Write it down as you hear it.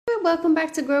welcome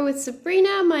back to Grow with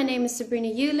Sabrina. My name is Sabrina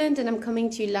Euland and I'm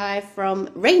coming to you live from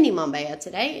rainy Marbella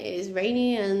today. It is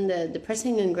rainy and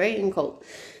depressing and grey and cold.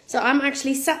 So I'm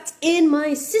actually sat in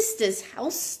my sister's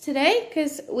house today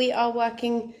because we are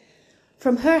working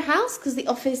from her house because the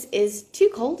office is too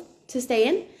cold to stay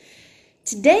in.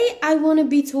 Today I want to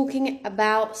be talking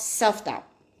about self-doubt,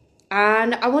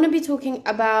 and I want to be talking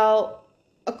about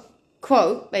a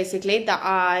quote basically that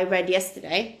I read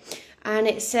yesterday. And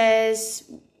it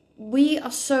says, we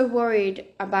are so worried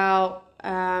about,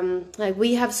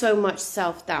 we have so much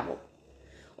self-doubt,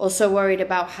 or so worried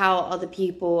about how other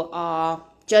people are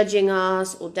judging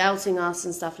us or doubting us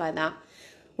and stuff like that,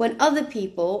 when other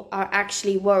people are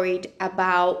actually worried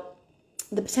about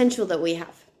the potential that we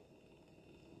have.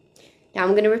 Now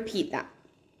I'm going to repeat that.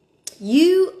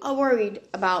 You are worried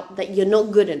about that you're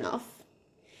not good enough.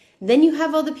 Then you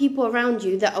have other people around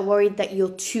you that are worried that you're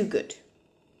too good.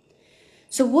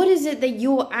 So what is it that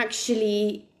you're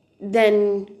actually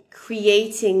then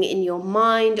creating in your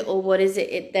mind, or what is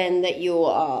it then that you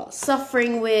are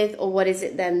suffering with, or what is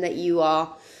it then that you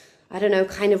are,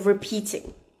 kind of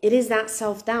repeating? It is that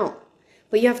self-doubt.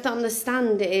 But you have to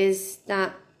understand is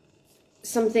that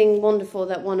something wonderful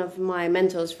that one of my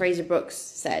mentors, Fraser Brooks,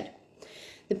 said.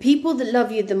 The people that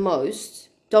love you the most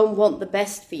don't want the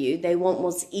best for you, they want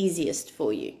what's easiest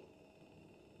for you.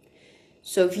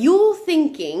 So if you're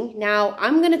thinking, now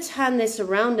I'm going to turn this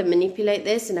around and manipulate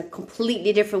this in a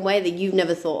completely different way that you've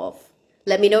never thought of.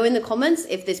 Let me know in the comments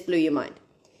if this blew your mind.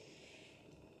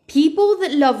 People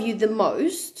that love you the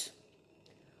most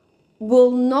will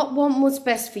not want what's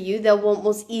best for you. They'll want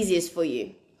what's easiest for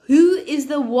you. Who is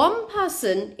the one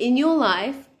person in your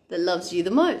life that loves you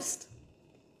the most?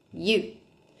 You.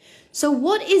 So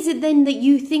what is it then that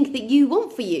you think that you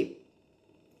want for you?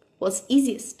 What's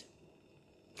easiest?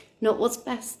 Not what's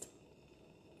best.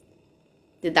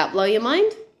 Did that blow your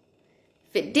mind?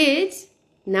 If it did,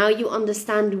 now you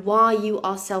understand why you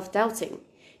are self-doubting.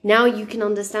 Now you can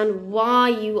understand why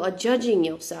you are judging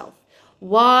yourself,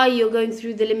 why you're going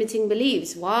through the limiting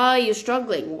beliefs, why you're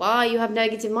struggling, why you have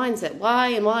negative mindset, why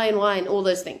and all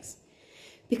those things.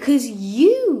 Because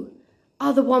you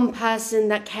are the one person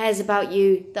that cares about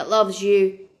you, that loves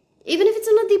you, even if it's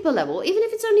on a deeper level, even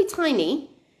if it's only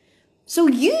tiny. So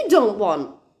you don't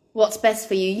want what's best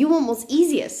for you. You want what's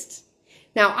easiest.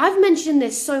 Now, I've mentioned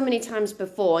this so many times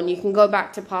before, and you can go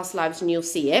back to past lives and you'll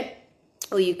see it.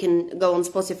 Or you can go on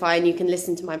Spotify and you can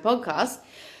listen to my podcast.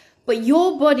 But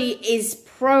your body is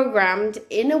programmed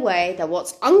in a way that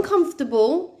what's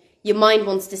uncomfortable, your mind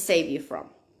wants to save you from.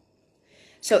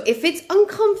 So if it's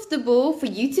uncomfortable for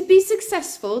you to be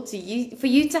successful, for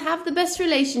you to have the best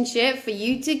relationship, for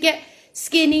you to get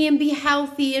skinny and be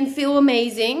healthy and feel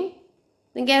amazing,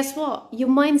 then guess what? Your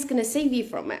mind's going to save you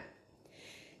from it.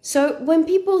 So when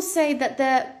people say that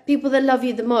the people that love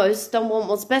you the most don't want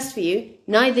what's best for you,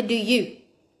 neither do you.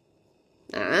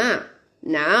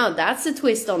 Now that's a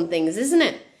twist on things, isn't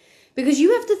it? Because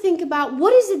you have to think about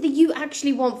what is it that you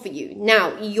actually want for you.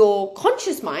 Now, your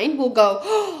conscious mind will go,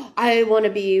 oh, I want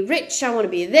to be rich, I want to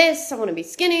be this, I want to be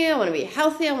skinny, I want to be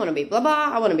healthy, I want to be blah,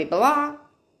 blah, I want to be blah,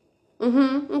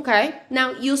 blah. Okay.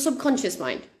 Now, your subconscious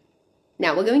mind.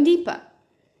 Now we're going deeper.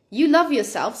 You love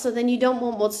yourself, so then you don't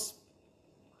want what's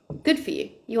good for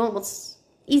you. You want what's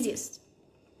easiest.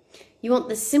 You want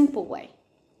the simple way.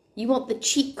 You want the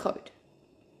cheat code.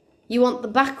 You want the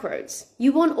back roads.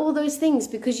 You want all those things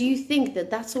because you think that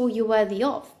that's all you're worthy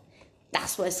of.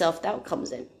 That's where self-doubt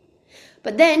comes in.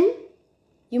 But then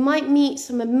you might meet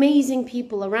some amazing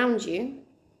people around you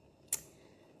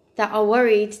that are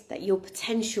worried that your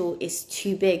potential is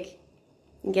too big.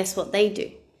 And guess what they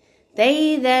do?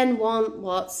 They then want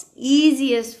what's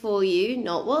easiest for you,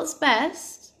 not what's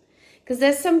best. Because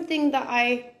there's something that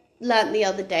I learned the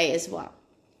other day as well.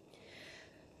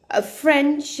 A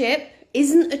friendship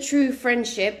isn't a true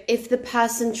friendship if the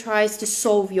person tries to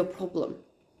solve your problem.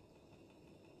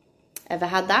 Ever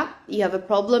had that? You have a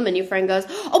problem and your friend goes,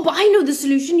 oh, but I know the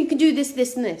solution. You can do this,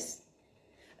 this, and this.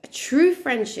 A true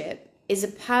friendship is a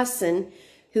person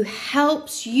who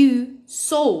helps you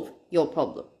solve your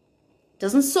problem.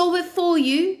 Doesn't solve it for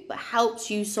you, but helps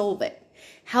you solve it.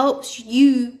 Helps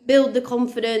you build the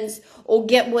confidence or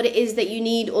get what it is that you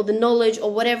need or the knowledge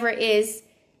or whatever it is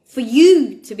for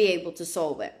you to be able to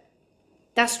solve it.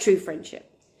 That's true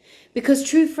friendship. Because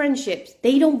true friendships,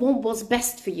 they don't want what's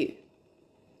best for you.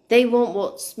 They want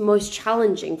what's most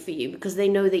challenging for you because they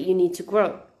know that you need to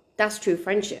grow. That's true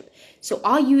friendship. So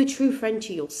are you a true friend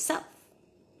to yourself?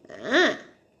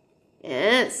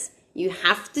 Yes. You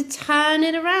have to turn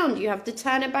it around. You have to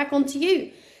turn it back onto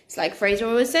you. It's like Fraser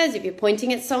always says, if you're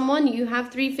pointing at someone, you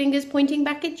have 3 fingers pointing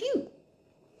back at you.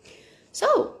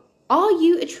 So Are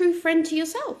you a true friend to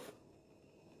yourself?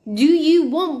 Do you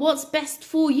want what's best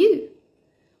for you?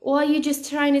 Or are you just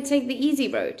trying to take the easy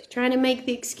road, trying to make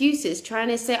the excuses, trying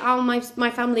to say, oh,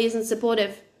 my family isn't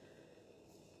supportive.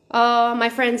 Oh, my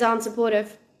friends aren't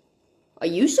supportive. Are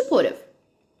you supportive?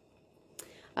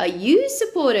 Are you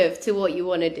supportive to what you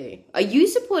want to do? Are you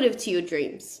supportive to your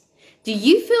dreams? Do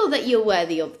you feel that you're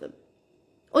worthy of them?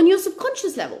 On your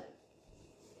subconscious level,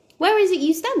 where is it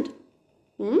you stand?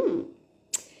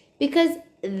 Because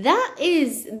that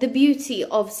is the beauty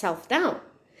of self-doubt.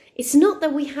 It's not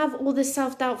that we have all this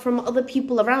self-doubt from other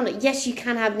people around it. Yes, you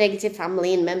can have negative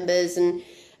family and members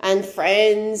and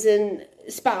friends and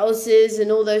spouses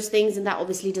and all those things, and that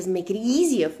obviously doesn't make it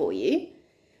easier for you.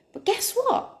 But guess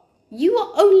what? You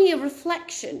are only a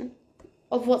reflection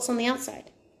of what's on the outside.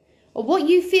 Or what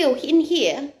you feel in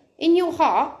here, in your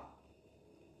heart,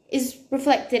 is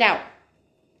reflected out.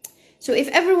 So if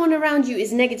everyone around you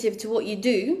is negative to what you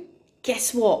do,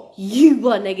 guess what? You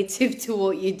are negative to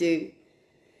what you do.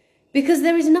 Because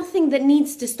there is nothing that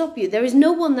needs to stop you. There is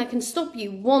no one that can stop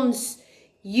you once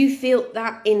you feel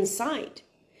that inside.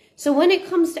 So when it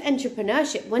comes to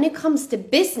entrepreneurship, when it comes to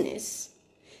business,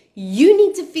 you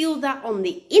need to feel that on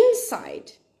the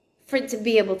inside for it to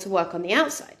be able to work on the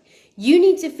outside. You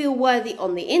need to feel worthy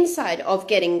on the inside of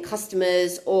getting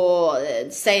customers or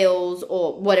sales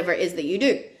or whatever it is that you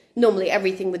do. Normally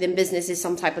everything within business is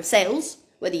some type of sales,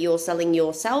 whether you're selling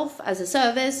yourself as a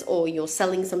service or you're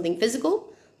selling something physical.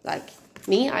 Like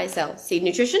me, I sell Seed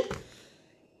Nutrition.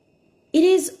 It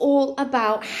is all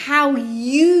about how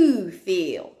you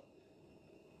feel.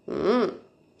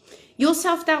 Your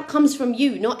self-doubt comes from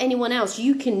you, not anyone else.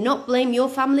 You cannot blame your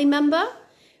family member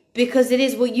because it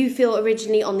is what you feel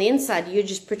originally on the inside. You're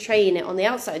just portraying it on the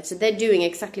outside. So they're doing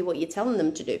exactly what you're telling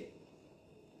them to do.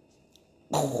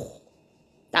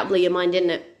 That blew your mind, didn't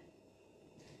it?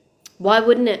 Why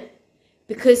wouldn't it?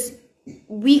 Because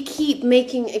we keep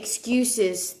making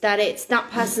excuses that it's that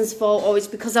person's fault, or it's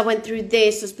because I went through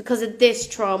this, or it's because of this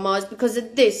trauma, it's because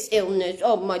of this illness,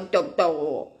 oh my doctor,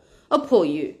 oh poor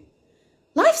you.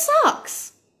 Life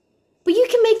sucks, but you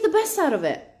can make the best out of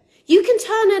it. You can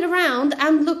turn it around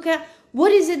and look at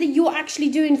what is it that you're actually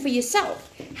doing for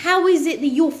yourself. How is it that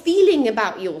you're feeling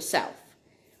about yourself?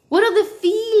 What are the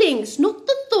feelings, not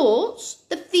the thoughts,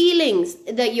 the feelings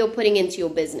that you're putting into your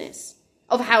business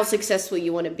of how successful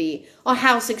you want to be or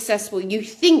how successful you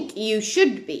think you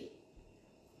should be?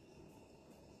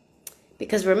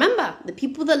 Because remember, the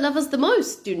people that love us the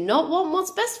most do not want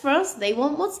what's best for us. They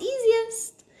want what's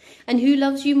easiest. And who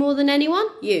loves you more than anyone?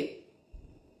 You.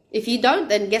 If you don't,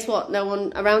 then guess what? No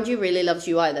one around you really loves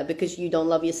you either because you don't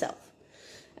love yourself.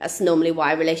 That's normally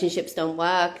why relationships don't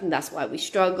work, and that's why we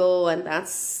struggle, and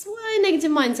that's why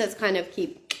negative mindsets kind of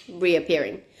keep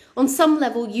reappearing. On some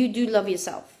level, you do love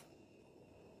yourself.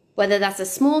 Whether that's a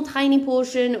small, tiny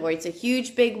portion, or it's a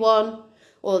huge, big one,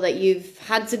 or that you've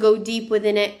had to go deep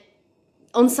within it,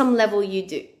 on some level you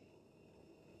do.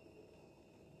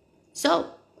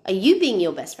 So, are you being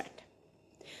your best friend?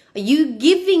 Are you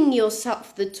giving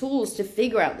yourself the tools to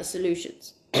figure out the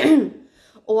solutions?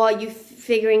 Or are you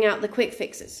figuring out the quick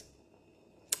fixes?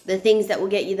 The things that will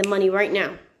get you the money right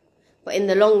now. But in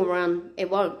the long run, it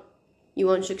won't. You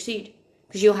won't succeed.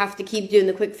 Because you'll have to keep doing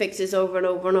the quick fixes over and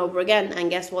over and over again. And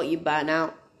guess what? You burn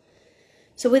out.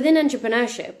 So within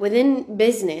entrepreneurship, within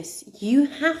business, you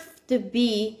have to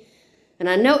be, and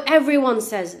I know everyone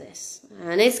says this,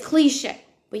 and it's cliche,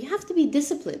 but you have to be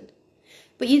disciplined.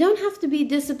 But you don't have to be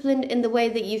disciplined in the way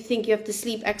that you think you have to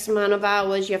sleep X amount of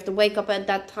hours, you have to wake up at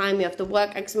that time, you have to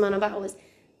work X amount of hours.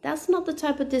 That's not the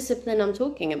type of discipline I'm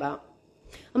talking about.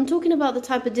 I'm talking about the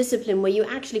type of discipline where you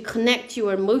actually connect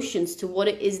your emotions to what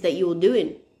it is that you're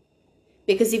doing.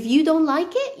 Because if you don't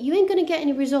like it, you ain't going to get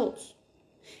any results.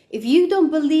 If you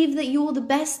don't believe that you're the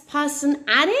best person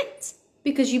at it,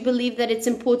 because you believe that it's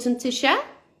important to share,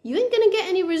 you ain't going to get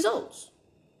any results.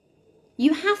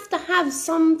 You have to have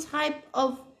some type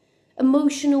of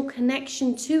emotional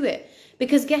connection to it.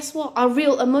 Because guess what? Our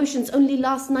real emotions only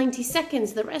last 90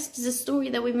 seconds. The rest is a story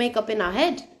that we make up in our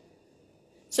head.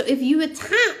 So if you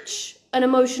attach an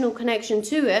emotional connection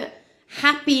to it,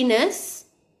 happiness,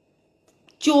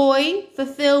 joy,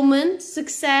 fulfillment,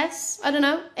 success, I don't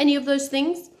know, any of those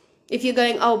things. If you're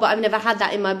going, oh, but I've never had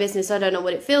that in my business, I don't know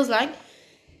what it feels like.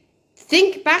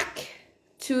 Think back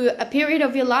to a period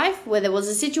of your life where there was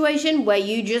a situation where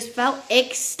you just felt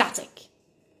ecstatic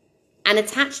and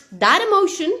attach that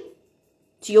emotion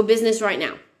to your business right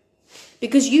now.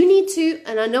 Because you need to,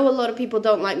 and I know a lot of people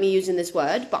don't like me using this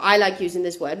word, but I like using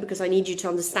this word because I need you to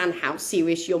understand how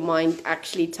serious your mind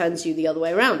actually turns you the other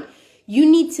way around. You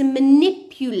need to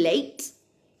manipulate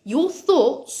your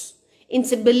thoughts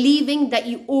into believing that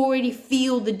you already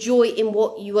feel the joy in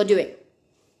what you are doing.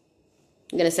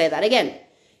 I'm going to say that again.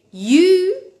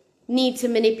 You need to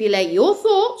manipulate your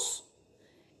thoughts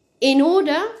in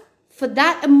order for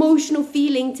that emotional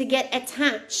feeling to get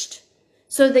attached,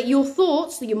 so that your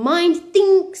thoughts, your mind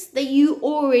thinks that you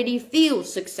already feel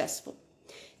successful,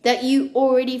 that you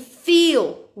already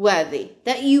feel worthy,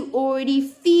 that you already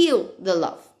feel the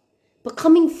love, but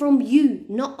coming from you,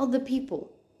 not other people.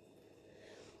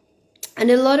 And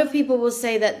a lot of people will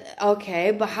say that,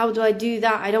 okay, but how do I do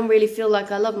that? I don't really feel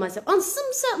like I love myself. On some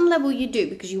certain level you do,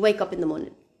 because you wake up in the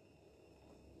morning.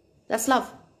 That's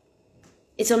love.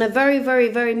 It's on a very, very,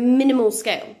 very minimal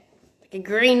scale. Like a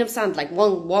grain of sand, like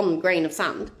one grain of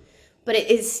sand. But it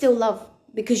is still love,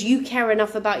 because you care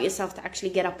enough about yourself to actually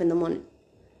get up in the morning.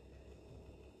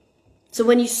 So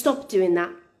when you stop doing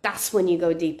that, that's when you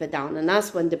go deeper down. And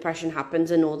that's when depression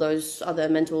happens and all those other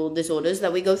mental disorders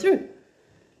that we go through.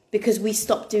 Because we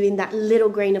stopped doing that little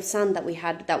grain of sand that we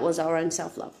had that was our own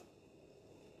self-love.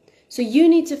 So you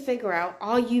need to figure out,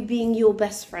 are you being your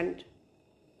best friend?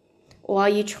 Or are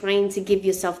you trying to give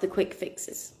yourself the quick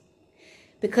fixes?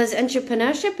 Because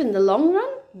entrepreneurship in the long run,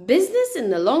 business in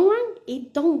the long run,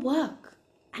 it don't work.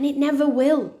 And it never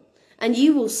will. And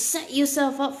you will set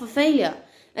yourself up for failure.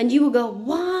 And you will go,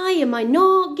 why am I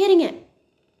not getting it?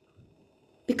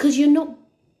 Because you're not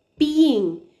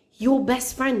being your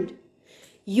best friend.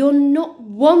 You're not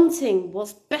wanting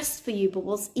what's best for you, but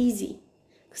what's easy.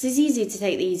 Because it's easy to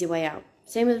take the easy way out.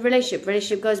 Same with relationship.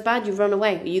 Relationship goes bad, you run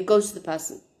away, or you ghost the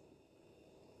person.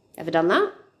 Ever done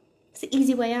that? It's the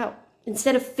easy way out.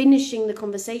 Instead of finishing the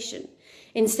conversation.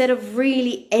 Instead of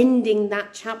really ending that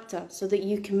chapter so that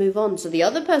you can move on. So the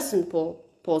other person, poor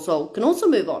soul, can also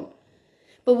move on.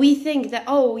 But we think that,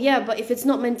 oh yeah, but if it's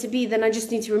not meant to be, then I just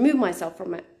need to remove myself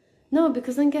from it. No,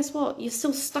 because then guess what? You're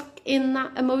still stuck in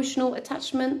that emotional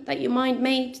attachment that your mind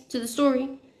made to the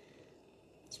story.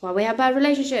 It's why we have bad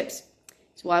relationships.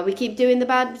 It's why we keep doing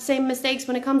the same mistakes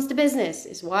when it comes to business.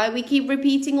 It's why we keep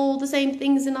repeating all the same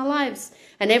things in our lives.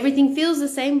 And everything feels the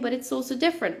same, but it's also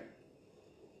different.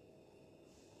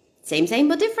 Same,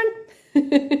 but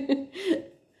different.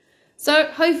 So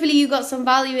hopefully you got some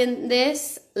value in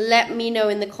this. Let me know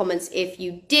in the comments if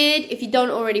you did. If you don't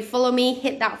already follow me,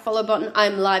 hit that follow button.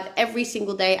 I'm live every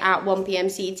single day at 1 p.m.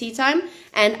 CET time.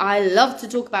 And I love to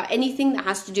talk about anything that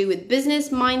has to do with business,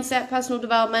 mindset, personal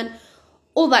development,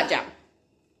 all that jam.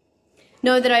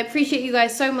 Know that I appreciate you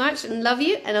guys so much and love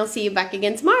you. And I'll see you back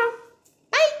again tomorrow.